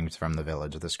was coming from the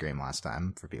village of the Scream last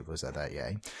time, for people who said that,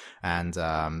 yay. And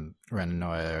Ren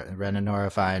and Nora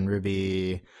find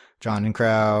Ruby, John, and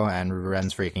Crow, and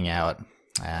Ren's freaking out.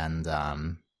 And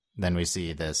then we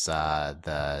see this,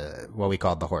 what we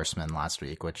called the Horseman last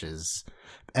week, which is,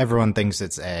 everyone thinks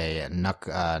it's a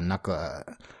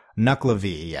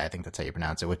Nuclevi, I think that's how you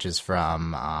pronounce it, which is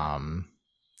from,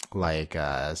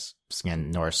 Norse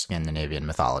Scandinavian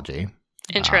mythology.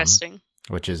 Interesting.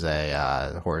 which is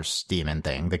a horse demon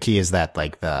thing. The key is that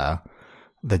like the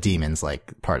demon's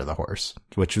like part of the horse,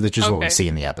 which is what we see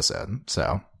in the episode.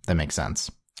 So that makes sense.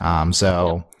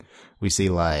 So we see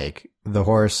like the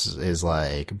horse is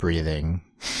like breathing,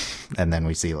 and then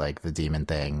we see like the demon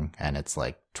thing, and it's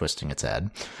like twisting its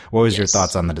head. What was your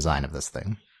thoughts on the design of this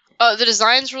thing? The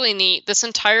design's really neat. This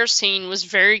entire scene was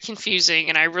very confusing,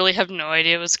 and I really have no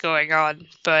idea what's going on.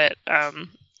 But I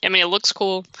mean, it looks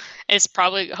cool. It's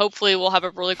hopefully, we'll have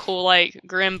a really cool like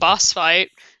grim boss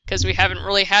fight, because we haven't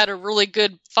really had a really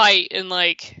good fight in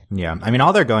like. Yeah, I mean,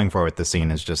 all they're going for with the scene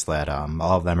is just that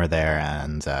all of them are there,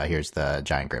 and here's the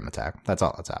giant grim attack. That's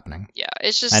all that's happening. Yeah,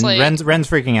 it's just and like Ren's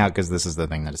freaking out because this is the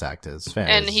thing that attacked his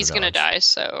family, and he's gonna die.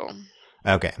 So.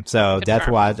 Okay, so Death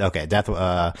Watch. Okay,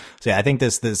 so yeah, I think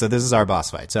this is our boss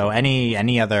fight. So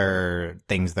any other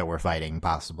things that we're fighting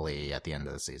possibly at the end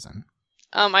of the season?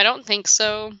 I don't think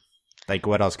so. Like,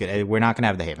 what else we're not gonna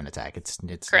have the Haven attack. It's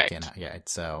correct. Yeah.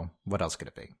 So what else could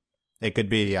it be? It could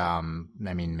be. I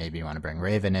mean, maybe you want to bring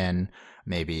Raven in.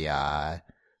 Maybe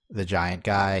the giant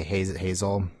guy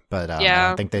Hazel. But I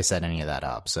don't think they set any of that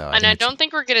up. So I don't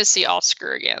think we're gonna see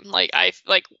Oscar again.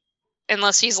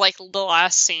 Unless he's like the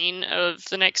last scene of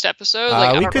the next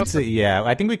episode. We could see. Yeah,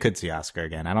 I think we could see Oscar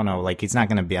again. I don't know. Like, he's not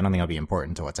going to be. I don't think he'll be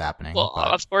important to what's happening. Well,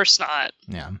 of course not.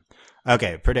 Yeah.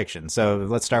 Okay. Prediction. So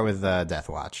let's start with Death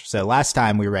Watch. So last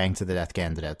time we ranked the death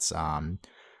candidates,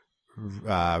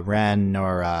 Ren,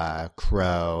 Nora,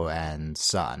 Crow, and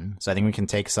Sun. So I think we can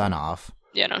take Sun off.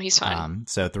 Yeah, no, he's fine.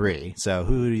 So 3. So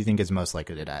who do you think is most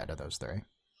likely to die out of those 3?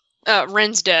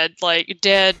 Ren's dead. Like,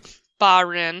 dead.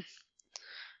 Ren.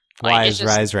 Why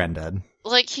is Ren dead?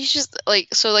 Like, he's just, like,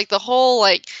 so, like, the whole,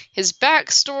 like, his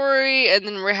backstory, and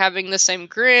then we're having the same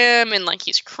Grim, and, like,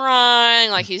 he's crying,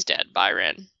 like, he's dead. Bye,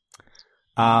 Ren.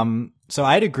 So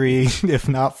I'd agree, if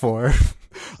not for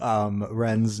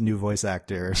Ren's new voice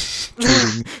actor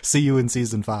tweeting, "See you in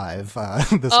season 5."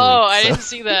 This week. I didn't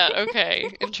see that.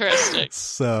 Okay, interesting.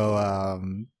 So,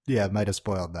 yeah, might have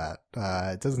spoiled that.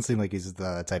 It doesn't seem like he's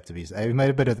the type to be. He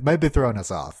might be throwing us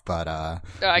off, but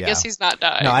I guess he's not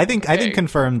dying. No, I think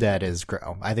confirmed dead is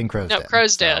Crow. I think Crow's dead. No,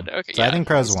 Crow's dead. Okay, so I think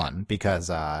Crow's won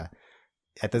because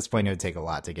at this point it would take a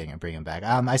lot to bring him back.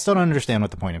 I still don't understand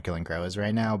what the point of killing Crow is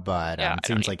right now, but it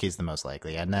seems like he's the most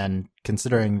likely. And then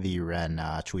considering the Ren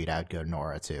tweet out, go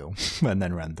Nora 2, and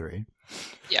then Ren 3.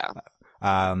 Yeah.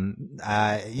 I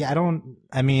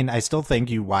mean, I still think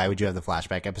why would you have the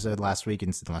flashback episode last week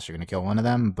unless you're going to kill one of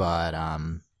them, but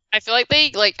I feel like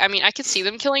I could see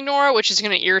them killing Nora, which is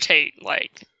going to irritate,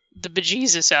 like, the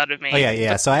bejesus out of me. Oh,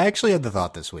 yeah. So I actually had the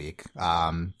thought this week,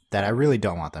 that I really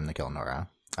don't want them to kill Nora.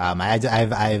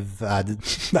 I've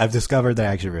discovered that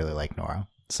I actually really like Nora,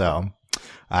 so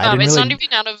it's not even it's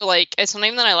not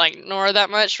even that I like Nora that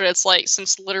much, but it's like,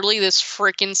 since literally this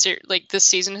freaking this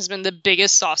season has been the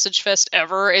biggest sausage fest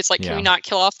ever, it's like, can we not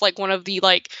kill off like one of the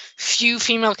like few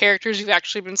female characters we've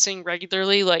actually been seeing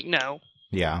regularly? Like, no.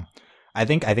 Yeah. I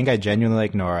think I genuinely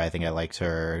like Nora. I think I liked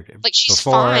her like she's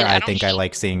before. Fine. I think I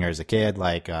like seeing her as a kid.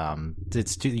 Like, you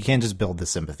can't just build the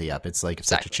sympathy up. It's like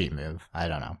such a cheap move. I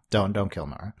don't know. Don't kill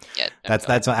Nora. Yeah,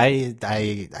 that's why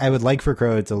I would like for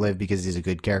Crow to live because he's a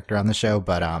good character on the show.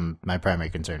 But my primary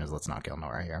concern is let's not kill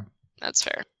Nora here. That's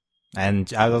fair.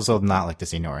 And I'd also not like to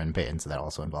see Nora in pain, so that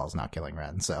also involves not killing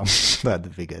Ren. So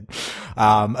that'd be good.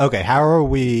 Okay, how are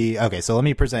we? Okay, so let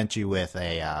me present you with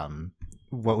a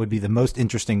what would be the most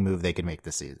interesting move they could make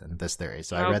this season, this theory.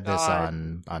 So I read this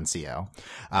on CO.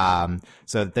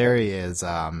 So the theory is,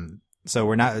 so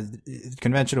we're not,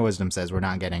 conventional wisdom says we're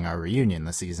not getting our reunion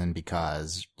this season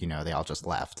because, they all just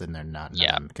left and they're not,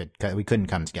 we couldn't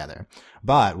come together.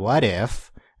 But what if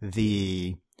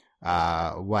the,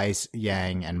 Weiss,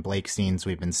 Yang, and Blake scenes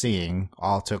we've been seeing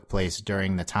all took place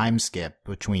during the time skip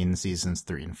between seasons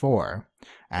 3 and 4?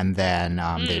 And then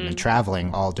they've been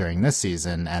traveling all during this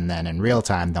season, and then in real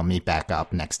time they'll meet back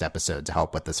up next episode to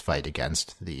help with this fight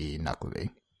against the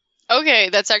Nuclevi. Okay,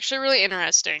 that's actually really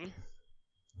interesting.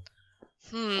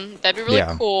 That'd be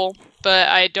really cool, but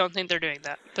I don't think they're doing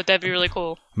that. But that'd be really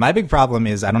cool. My big problem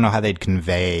is I don't know how they'd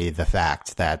convey the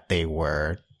fact that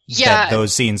that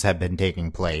those scenes have been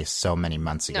taking place so many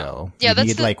months ago. Yeah, you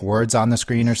need like words on the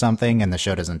screen or something, and the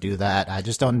show doesn't do that. I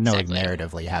just don't know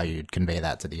narratively how you'd convey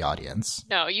that to the audience.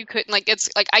 No, you couldn't. Like, it's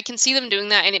like I can see them doing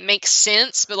that, and it makes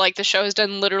sense. But like the show has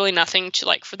done literally nothing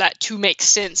to for that to make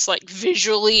sense, like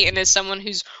visually. And as someone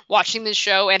who's watching this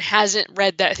show and hasn't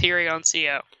read that theory on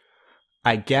CO.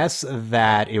 I guess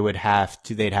that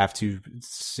they'd have to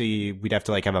see, we'd have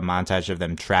to have a montage of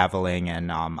them traveling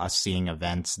and us seeing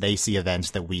events. They see events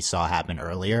that we saw happen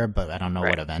earlier, but I don't know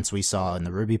what events we saw in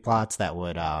the RWBY plots that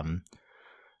would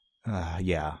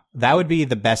Yeah, that would be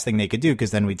the best thing they could do,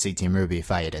 because then we'd see Team Ruby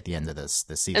fight at the end of this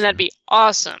season. And that'd be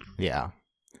awesome. Yeah.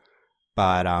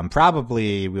 But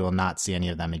probably we will not see any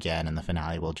of them again, and the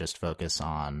finale will just focus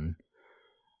on...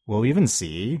 Will we even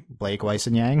see Blake, Weiss,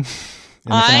 and Yang in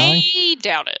the finale? I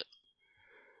doubt it.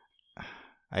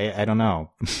 I don't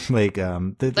know.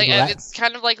 It's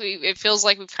kind of like it feels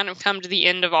like we've kind of come to the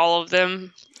end of all of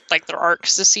them, like their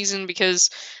arcs this season, because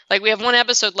like we have one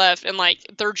episode left and like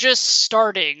they're just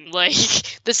starting. Like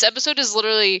this episode is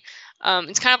literally,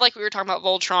 it's kind of like we were talking about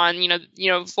Voltron. You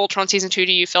know, Voltron season 2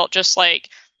 to you felt just like,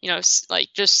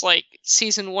 just like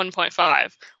season 1.5.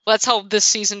 Well, that's how this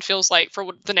season feels like for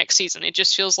the next season. It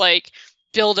just feels like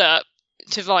build up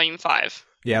to volume 5.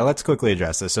 Yeah, let's quickly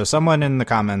address this. So someone in the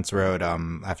comments wrote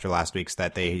after last week's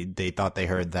that they thought they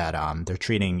heard that they're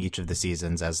treating each of the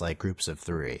seasons as like groups of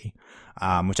 3,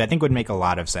 which I think would make a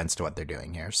lot of sense to what they're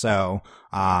doing here. So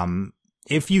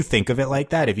if you think of it like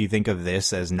that, if you think of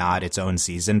this as not its own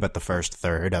season, but the first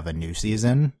third of a new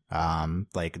season,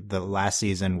 like the last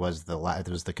season was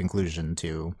the conclusion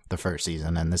to the first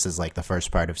season, and this is like the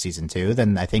first part of season 2,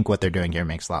 then I think what they're doing here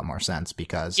makes a lot more sense,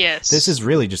 because this is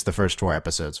really just the first 4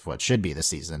 episodes of what should be the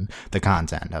season, the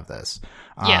content of this.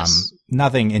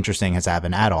 Nothing interesting has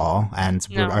happened at all, and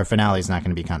our finale is not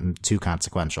going to be too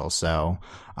consequential. So,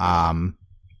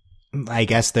 I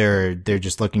guess they're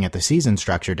just looking at the season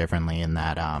structure differently, in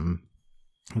that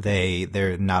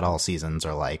they're not all seasons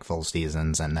are like full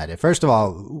seasons, and that first of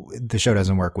all, the show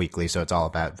doesn't work weekly, so it's all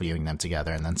about viewing them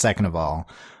together, and then second of all,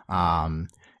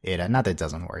 it not that it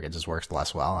doesn't work, it just works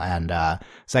less well, and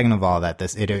second of all, that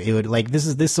it would like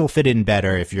this will fit in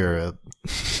better if you're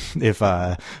if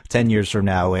 10 years from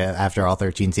now, after all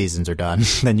 13 seasons are done,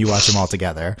 then you watch them all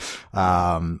together,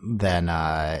 then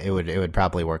it would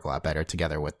probably work a lot better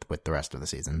together with the rest of the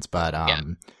seasons. But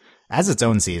as its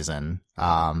own season,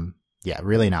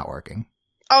 really not working.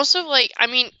 Also, like, I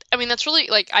mean that's really,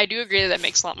 like, I do agree that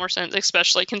makes a lot more sense,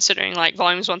 especially considering like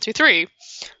volumes 1 through 3.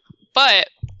 But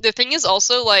the thing is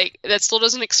also, like, that still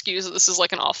doesn't excuse that this is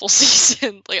like an awful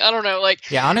season. Like, I don't know, like,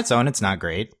 on its own, it's not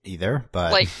great either.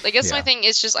 But like, I guess my thing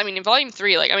is just, in volume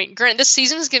 3, like, granted, this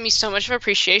season has given me so much of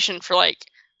appreciation for like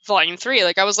volume 3.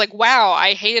 Like, I was like, wow,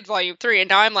 I hated volume 3, and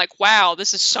now I'm like, wow,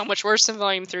 this is so much worse than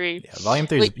volume 3. Yeah, volume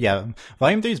 3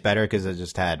 volume 3 is better because it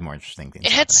just had more interesting things.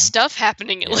 It had stuff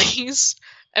happening at least.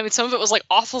 Some of it was like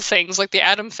awful things, like the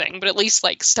Adam thing, but at least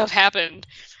like stuff happened.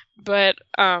 But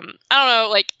I don't know,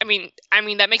 like, I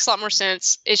mean that makes a lot more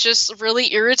sense. It's just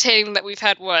really irritating that we've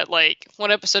had what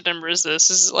episode number is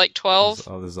this? Is it like 12?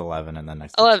 This is 11, and then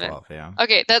next 11. 12, yeah.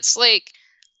 Okay, that's like,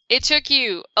 it took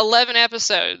you 11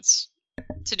 episodes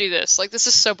to do this. Like, this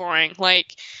is so boring.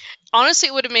 Like, honestly,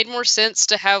 it would have made more sense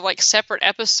to have like separate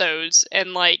episodes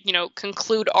and like,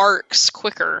 conclude arcs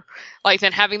quicker, like,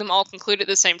 than having them all conclude at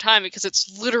the same time, because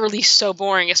it's literally so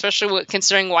boring, especially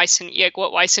considering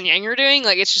what Weiss and Yang are doing.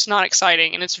 Like, it's just not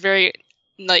exciting, and it's very,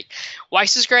 like,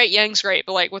 Weiss is great, Yang's great,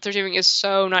 but like what they're doing is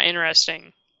so not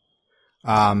interesting.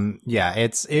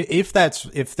 It's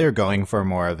if they're going for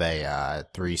more of a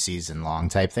 3-season long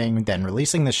type thing, then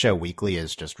releasing the show weekly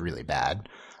is just really bad.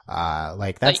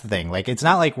 That's the thing. Like, it's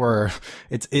not like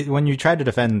when you try to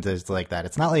defend this like that,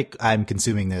 it's not like I'm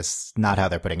consuming this, not how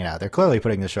they're putting it out. They're clearly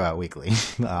putting the show out weekly.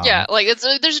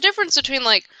 There's a difference between,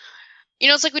 like,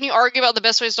 it's like when you argue about the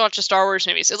best ways to watch the Star Wars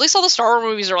movies. At least all the Star Wars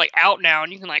movies are like out now,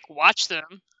 and you can like watch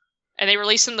them, and they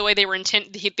release them the way they were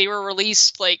they were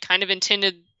released, like, kind of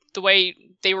intended the way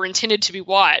they were intended to be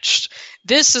watched.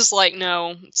 This is like,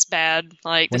 no, it's bad.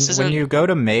 Like, when you go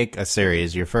to make a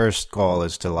series, your first goal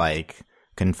is to like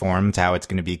conform to how it's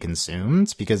going to be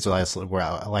consumed, because what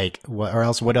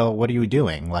are you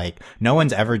doing? Like, no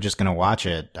one's ever just going to watch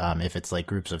it if it's like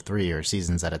groups of 3 or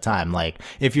seasons at a time. Like,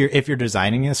 if you're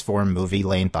designing this for movie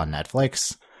length on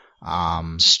Netflix,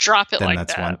 just drop it then like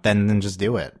that's that. Then just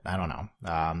do it. I don't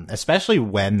know. Especially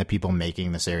when the people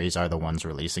making the series are the ones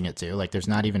releasing it too. Like, there's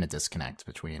not even a disconnect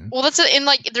between. Well, that's it. And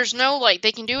like, there's no, like,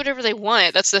 they can do whatever they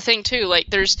want. That's the thing too. Like,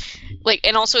 there's like,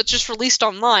 and also it's just released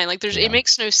online. Like, it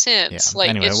makes no sense. Yeah. Like,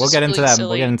 anyway, we'll get into that. Silly.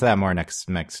 We'll get into that more next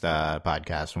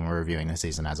podcast when we're reviewing the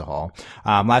season as a whole.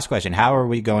 Last question: how are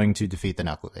we going to defeat the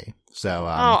Nuclevi? So,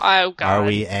 oh God. Are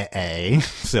we A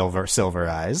Silver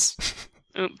Eyes?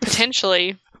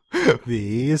 Potentially.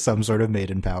 B, some sort of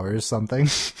maiden powers, something.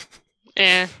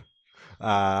 Yeah.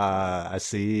 I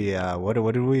see. What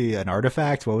did we? An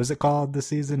artifact? What was it called this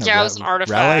season? It was an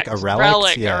artifact. A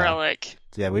relic. A relic.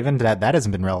 Yeah, we've ended that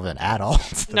hasn't been relevant at all.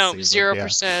 No,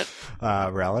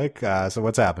 0%. Relic. So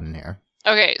what's happening here?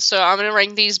 Okay, so I'm gonna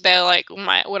rank these by like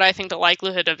what I think the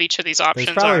likelihood of each of these options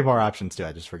There's probably are. more options too.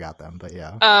 I just forgot them, but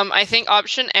yeah. I think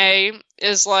option A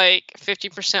is like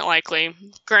 50% likely.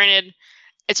 Granted,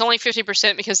 it's only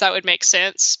 50% because that would make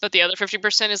sense, but the other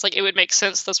 50% is like it would make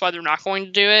sense. That's why they're not going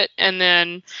to do it. And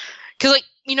then, because like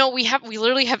we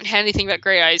literally haven't had anything about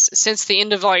Grey Eyes since the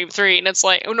end of Volume 3, and it's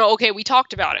like, oh no, okay, we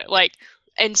talked about it. Like,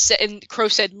 and Crow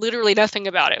said literally nothing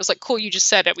about it. It was like, cool, you just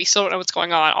said it. We still don't know what's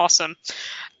going on. Awesome.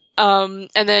 And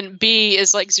then B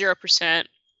is like 0%,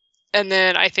 and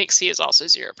then I think C is also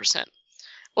 0%.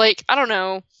 Like, I don't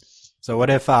know. So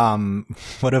what if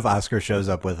Oscar shows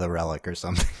up with a relic or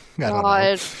something? I don't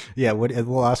know. Yeah,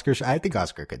 will Oscar? I think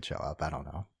Oscar could show up. I don't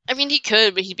know. I mean, he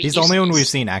could, but he's the only one we've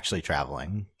seen actually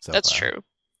traveling. So that's true.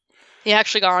 He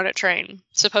actually got on a train.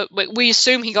 We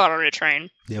assume he got on a train.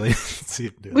 Yeah,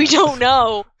 we don't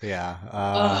know.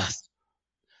 Yeah.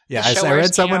 Yeah, I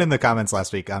read someone in the comments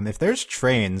last week. If there's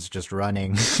trains just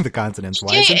running the continents,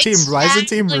 why isn't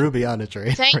Team Ruby on a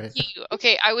train? Thank you.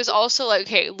 Okay, I was also like,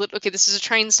 okay, this is a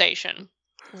train station.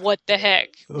 What the heck?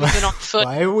 We've been on foot.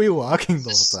 Why are we walking the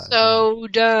whole time? So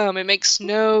dumb. It makes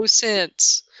no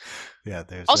sense. Yeah,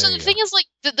 also, the thing is, like,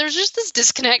 there's just this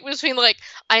disconnect between, like,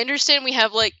 I understand we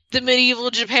have, like, the medieval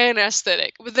Japan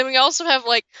aesthetic, but then we also have,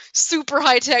 like, super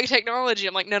high-tech technology.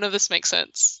 I'm like, none of this makes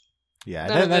sense.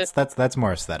 Yeah, that's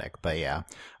more aesthetic, but yeah.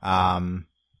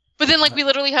 But then, like, we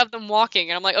literally have them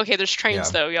walking, and I'm like, okay, there's trains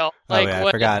though, y'all. Like,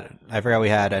 I forgot we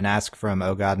had an ask from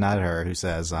Oh God Not Her who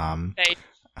says, hey.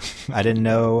 I didn't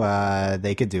know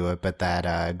they could do it, but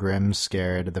that Grimm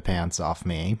scared the pants off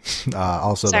me.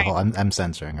 Also, Sorry. I'm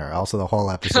censoring her. Also, the whole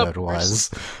episode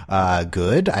was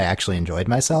good. I actually enjoyed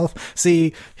myself.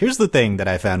 See, here's the thing that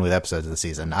I found with episodes of the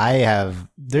season.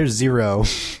 There's zero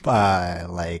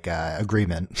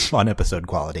agreement on episode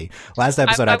quality. Last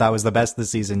episode I thought was the best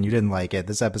this season. You didn't like it.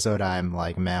 This episode I'm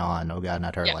like male on Oh God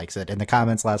Not Her likes it. In the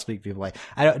comments last week, people like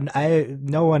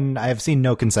I've seen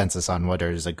no consensus on what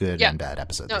is a good and bad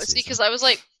episode. No, see, because I was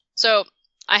like, so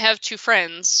I have two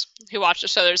friends who watch the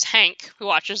show. There's Hank, who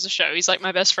watches the show. He's like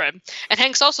my best friend. And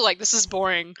Hank's also like, this is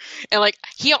boring. And like,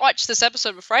 he watched this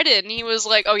episode before I did, and he was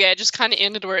like, oh yeah, it just kind of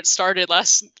ended where it started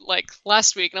last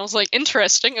week. And I was like,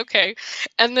 interesting, okay.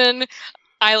 And then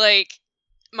my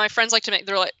friends like to make,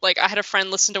 they're like, I had a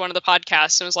friend listen to one of the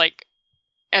podcasts and was like,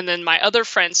 and then my other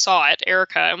friend saw it,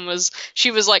 Erica, and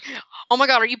she was like, oh my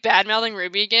God, are you bad-mouthing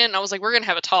Ruby again? And I was like, we're going to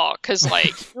have a talk, because,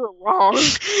 like, you're wrong.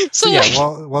 So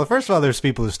yeah, well, first of all, there's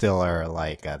people who still are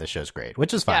like, the show's great,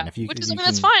 which is fine. Yeah,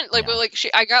 that's fine. Like, but, like,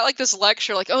 I got, like, this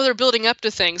lecture, like, oh, they're building up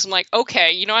to things. I'm like, okay,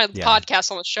 I podcast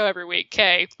on the show every week,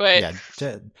 okay, but...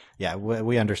 Yeah,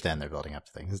 we understand they're building up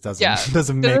to things. It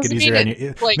doesn't make it easier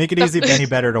any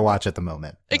better to watch at the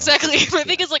moment. Exactly. My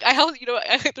thing is, like,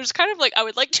 there's kind of, like, I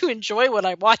would like to enjoy what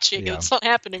I'm watching, and it's not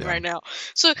happening right now.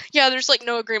 So, yeah, there's, like,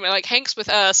 no agreement. Like, Hank's with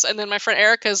us, and then my friend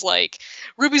Erica's like,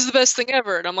 Ruby's the best thing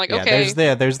ever, and I'm like, okay.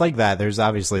 There's like that. There's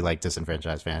obviously, like,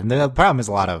 disenfranchised fans. The problem is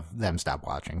a lot of them stop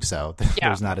watching, so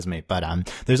there's not as many. But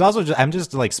there's also I'm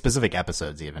just, like, specific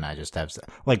episodes even. I just have,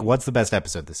 like, what's the best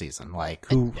episode this season? Like,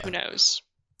 who knows?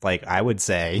 Like, I would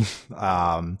say,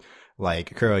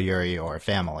 like Kuro Yuri or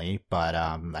Family, but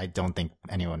I don't think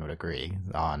anyone would agree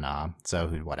on so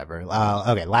whatever.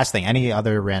 Okay, last thing. Any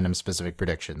other random specific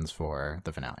predictions for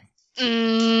the finale?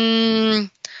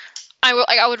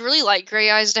 I would really like Grey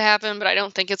Eyes to happen, but I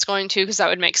don't think it's going to, because that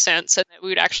would make sense and we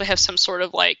would actually have some sort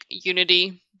of like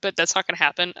unity, but that's not going to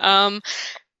happen.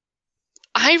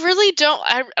 I really don't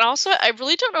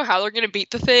know how they're going to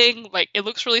beat the thing. Like, it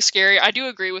looks really scary. I do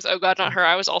agree with Oh God Not Her.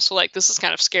 I was also like, this is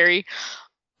kind of scary.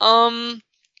 I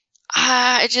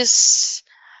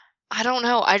don't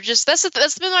know.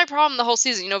 That's been my problem the whole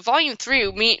season. Volume 3,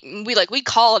 we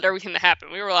called everything that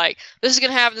happened. We were like, this is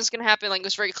going to happen, this is going to happen. Like, it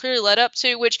was very clearly led up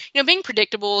to, which, being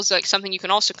predictable is like something you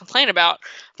can also complain about.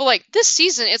 But like this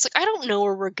season, it's like, I don't know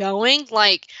where we're going.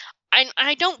 Like,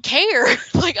 I don't care.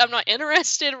 Like, I'm not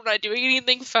interested. We're not doing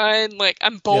anything fun. Like,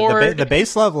 I'm bored. Yeah, the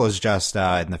base level is just,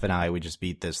 in the finale, we just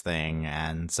beat this thing,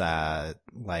 and,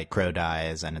 like, Crow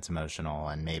dies, and it's emotional,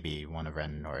 and maybe one of Ren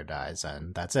and Nora dies,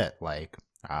 and that's it. Like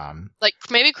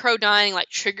maybe Crow dying, like,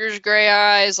 triggers Grey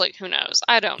Eyes. Like, who knows?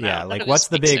 I don't know. Yeah, like, what's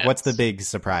the big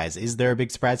surprise? Is there a big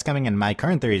surprise coming? And my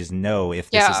current theory is no, if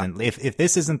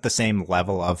this isn't the same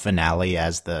level of finale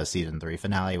as the season 3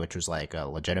 finale, which was like a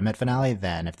legitimate finale,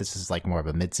 then if this is like more of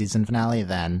a mid-season finale,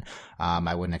 then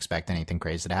I wouldn't expect anything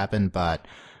crazy to happen. But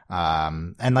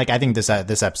and like, I think this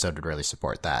episode would really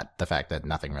support that, the fact that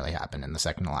nothing really happened in the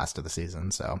second to last of the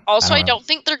season. So also, I don't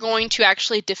think they're going to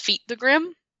actually defeat the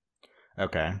Grimm.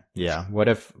 Okay. Yeah. What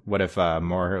if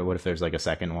more? What if there's like a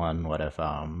second one? What if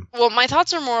Well, my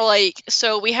thoughts are more like,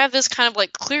 so we have this kind of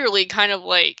like clearly kind of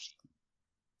like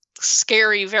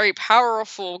scary, very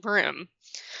powerful Grimm,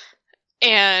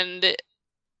 and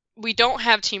we don't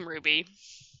have Team Ruby.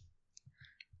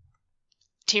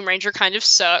 Team Ranger kind of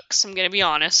sucks. I'm gonna be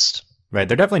honest. Right,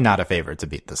 they're definitely not a favorite to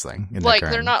beat this thing. In Like the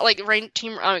they're not like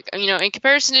team, in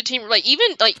comparison to team, like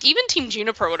even Team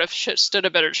Juniper would have stood a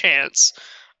better chance,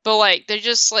 but like they're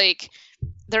just like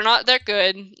they're not that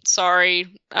good. Sorry,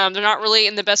 they're not really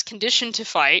in the best condition to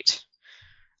fight,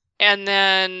 and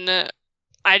then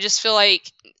I just feel like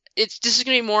it's just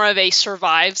gonna be more of a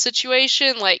survive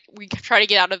situation. Like we try to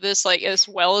get out of this like as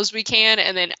well as we can,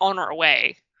 and then on our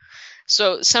way.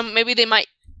 So maybe they might.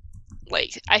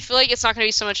 Like, I feel like it's not going to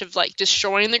be so much of, like,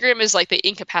 destroying the Grimm as, like, they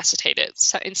incapacitate it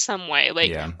in some way.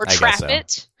 Like, or trap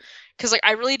it. Because, like,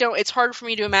 I really don't... It's hard for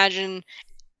me to imagine,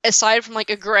 aside from, like,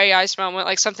 a gray ice moment,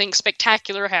 like, something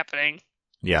spectacular happening.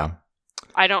 Yeah.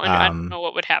 I don't know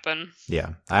what would happen.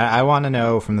 Yeah. I want to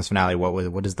know from this finale,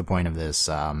 what is the point of this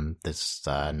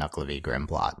Knuckle V Grimm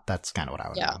plot? That's kind of what I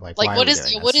would know. Like what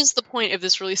is the point of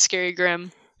this really scary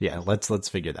Grimm? Yeah, let's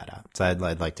figure that out. So I'd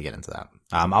like to get into that.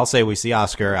 I'll say we see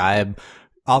Oscar. I'd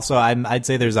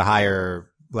say there's a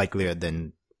higher likelihood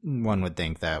than one would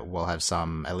think that we'll have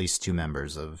at least 2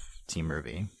 members of Team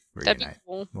Ruby reunite. That'd be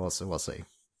cool. We'll see.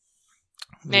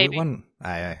 Maybe.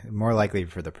 More likely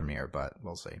for the premiere, but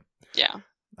we'll see. Yeah.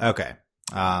 Okay.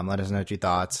 Let us know what you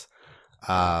thought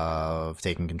of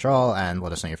Taking Control, and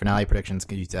let us know your finale predictions.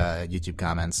 YouTube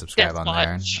comments, subscribe on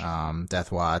there.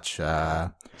 Death Watch.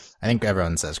 I think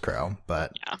everyone says Crow,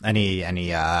 but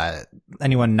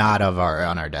anyone not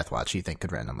on our Death Watch you think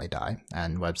could randomly die,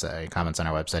 and comments on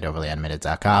our website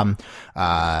overlyanimated.com.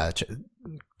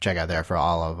 Check out there for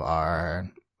all of our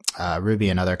Ruby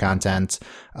and other content.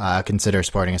 Consider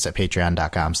supporting us at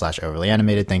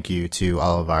patreon.com/overlyanimated. Thank you to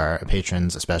all of our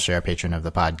patrons, especially our patron of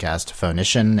the podcast,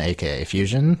 Phonician, aka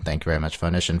Fusion. Thank you very much,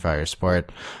 Phonician, for all your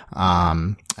support.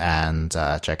 And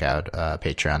check out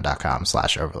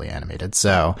patreon.com/overlyanimated.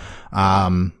 So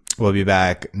we'll be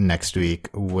back next week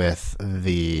with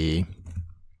the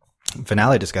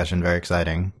finale discussion. Very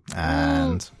exciting.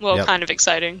 And kind of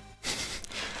exciting.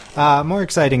 More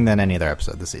exciting than any other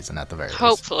episode this season, at the very least.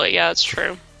 Hopefully, yeah, it's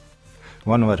true.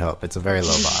 One would hope. It's a very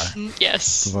low bar.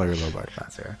 Yes. It's a very low bar to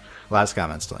pass here. Last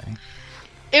comments, Delaney.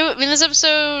 This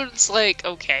episode's like,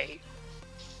 okay.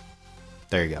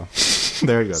 There you go.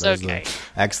 There you go. It's okay.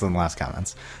 Excellent last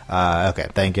comments. Okay,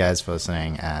 thank you guys for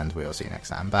listening, and we will see you next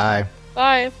time. Bye.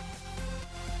 Bye.